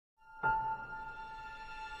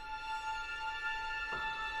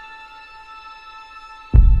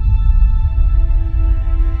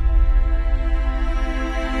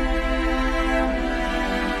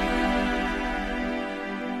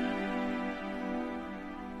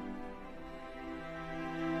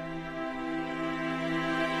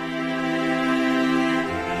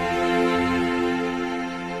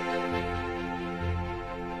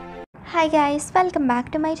Hi guys, welcome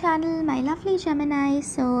back to my channel, my lovely Gemini.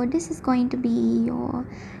 So this is going to be your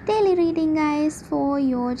daily reading, guys, for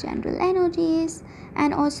your general energies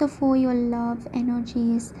and also for your love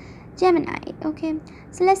energies, Gemini. Okay,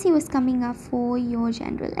 so let's see what's coming up for your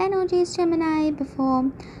general energies, Gemini,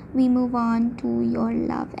 before we move on to your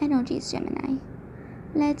love energies, Gemini.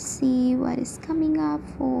 Let's see what is coming up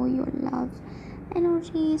for your love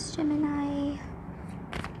energies, Gemini.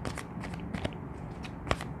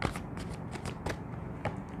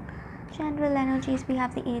 General energies, we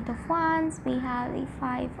have the Eight of Wands, we have the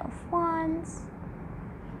Five of Wands,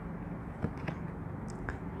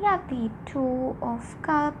 we have the Two of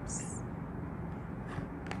Cups,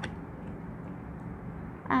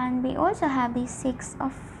 and we also have the Six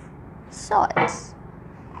of Swords.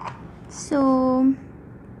 So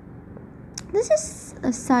this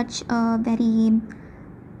is such a very,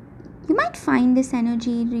 you might find this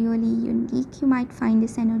energy really unique, you might find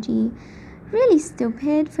this energy really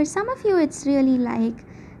stupid. For some of you, it's really like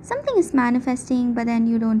something is manifesting, but then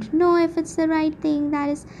you don't know if it's the right thing that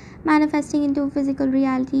is manifesting into physical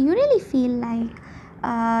reality. You really feel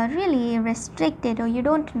like really restricted, or you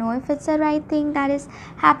don't know if it's the right thing that is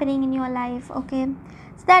happening in your life. Okay,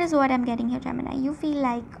 so that is what I'm getting here, Gemini. You feel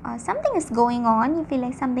like something is going on, you feel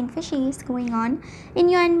like something fishy is going on in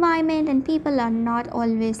your environment, and people are not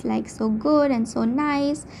always like so good and so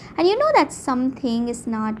nice, and you know that something is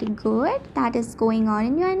not good that is going on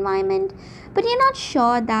in your environment, but you're not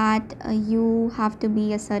sure that you have to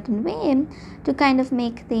be a certain way to kind of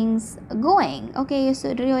make things going. Okay,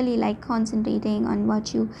 so really like concentrating on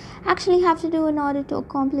what you actually have to do in order to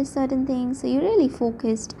accomplish certain things. So you're really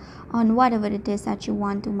focused on whatever it is that you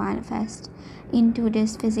want to manifest into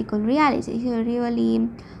this physical reality. You're really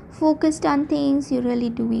focused on things, you're really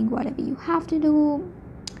doing whatever you have to do,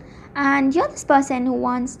 and you're this person who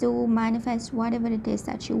wants to manifest whatever it is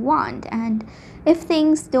that you want. And if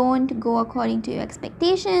things don't go according to your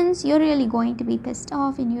expectations, you're really going to be pissed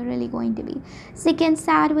off, and you're really going to be sick and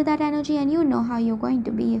sad with that energy, and you know how you're going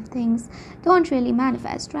to be if things don't really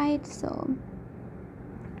manifest, right? So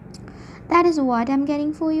that is what I'm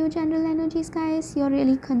getting for you, general energies, guys. You're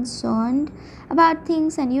really concerned about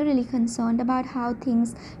things, and you're really concerned about how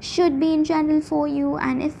things should be in general for you.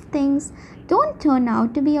 And if things don't turn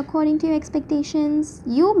out to be according to your expectations,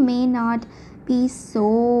 you may not be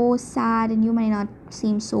so sad, and you may not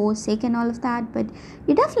seem so sick and all of that, but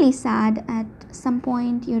you're definitely sad at some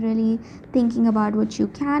point. You're really thinking about what you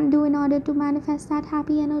can do in order to manifest that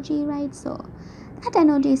happy energy, right? So that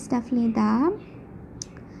energy is definitely there.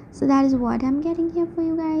 So that is what I'm getting here for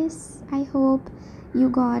you guys. I hope you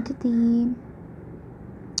got the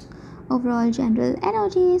overall general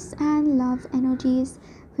energies and love energies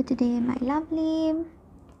for today, my lovely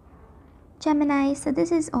Gemini. So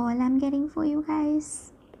this is all I'm getting for you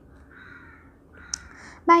guys.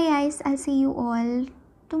 Bye guys, I'll see you all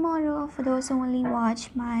tomorrow for those who only watch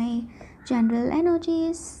my general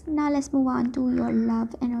energies. Now let's move on to your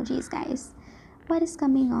love energies, guys. What is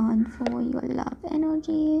coming on for your love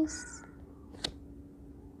energies?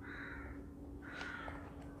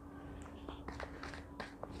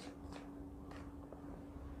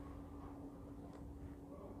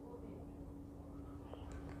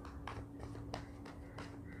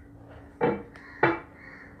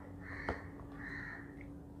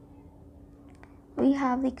 We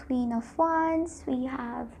have the Queen of Wands, we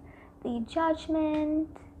have the Judgment,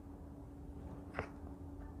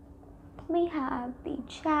 we have the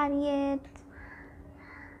Chariot.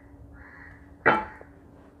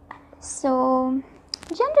 So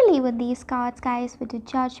generally with these cards, guys, with the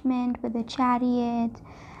Judgment, with the Chariot,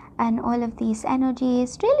 and all of these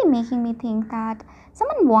energies, really making me think that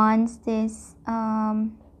someone wants this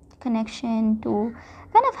connection to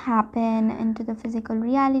kind of happen into the physical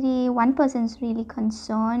reality. One person's really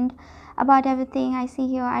concerned about everything I see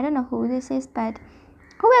here. I don't know who this is, but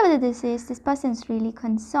whoever this is, this person's really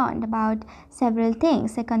concerned about several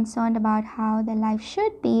things. They're concerned about how their life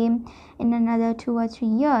should be in another 2 or 3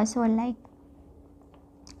 years, or like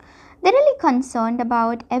they're really concerned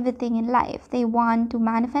about everything in life. They want to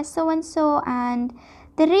manifest so and so, and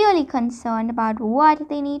they're really concerned about what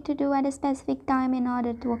they need to do at a specific time in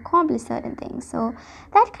order to accomplish certain things. So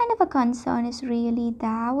that kind of a concern is really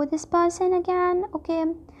there with this person again. Okay,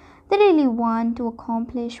 they really want to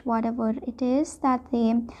accomplish whatever it is that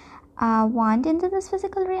they want into this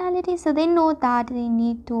physical reality. So they know that they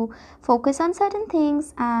need to focus on certain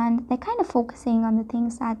things, and they're kind of focusing on the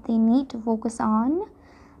things that they need to focus on.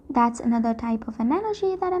 That's another type of an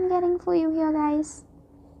energy that I'm getting for you here, guys.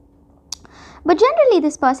 But generally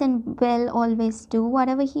this person will always do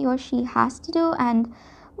whatever he or she has to do, and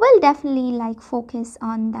will definitely like focus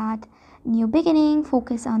on that new beginning,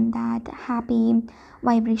 focus on that happy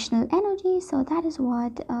vibrational energy. So that is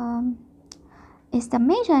what is the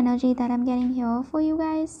major energy that I'm getting here for you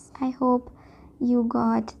guys. I hope you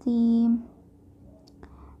got the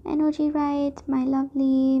energy right, my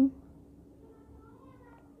lovely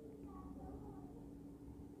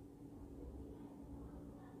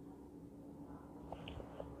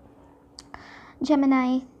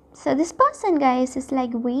Gemini. So this person, guys, is like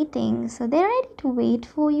waiting. So they're ready to wait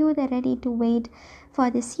for you. They're ready to wait for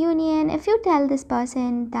this union. If you tell this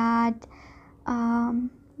person that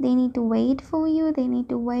they need to wait for you, they need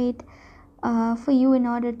to wait for you in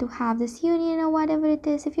order to have this union or whatever it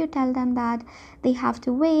is, if you tell them that they have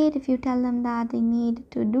to wait, if you tell them that they need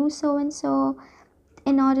to do so and so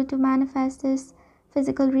in order to manifest this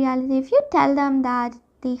physical reality, if you tell them that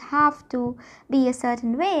they have to be a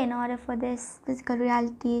certain way in order for this physical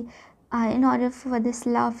reality, in order for this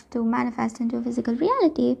love to manifest into physical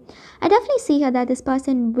reality, I definitely see here that this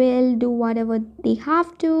person will do whatever they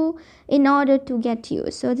have to in order to get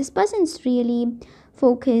you. So this person's really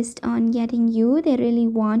focused on getting you. They really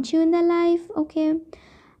want you in their life, okay?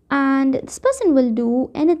 And this person will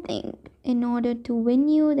do anything in order to win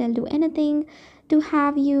you. They'll do anything to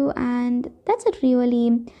have you, and that's a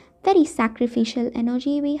really very sacrificial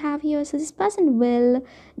energy we have here. So this person will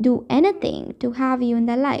do anything to have you in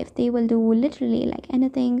their life. They will do literally like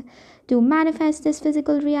anything to manifest this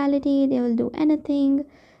physical reality. They will do anything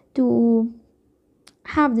to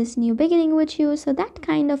have this new beginning with you. So that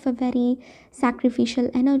kind of a very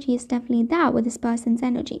sacrificial energy is definitely there with this person's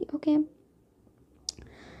energy, okay?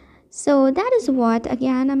 So that is what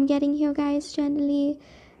again I'm getting here, guys. Generally,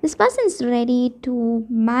 this person's ready to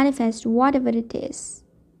manifest whatever it is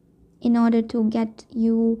in order to get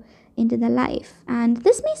you into the life. And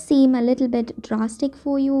this may seem a little bit drastic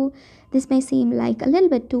for you. This may seem like a little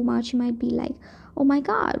bit too much. You might be like, oh my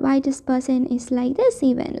god, why this person is like this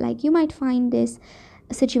even? Like, you might find this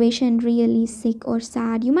situation really sick or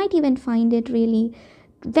sad. You might even find it really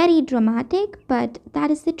very dramatic, but that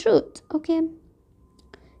is the truth, okay?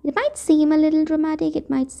 It might seem a little dramatic, it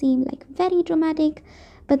might seem like very dramatic,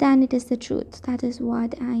 but then it is the truth. That is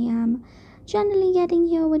what I am generally getting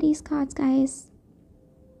here with these cards, guys.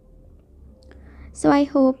 So I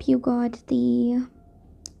hope you got the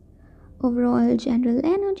overall general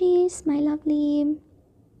energies, my lovely.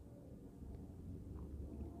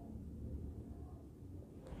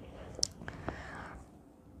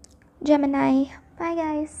 Gemini. Bye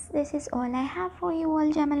guys, this is all I have for you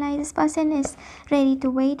all, Gemini. This person is ready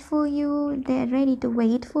to wait for you. They're ready to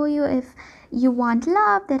wait for you. If you want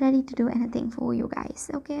love, they're ready to do anything for you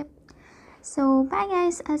guys, okay? So bye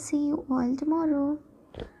guys, I'll see you all tomorrow.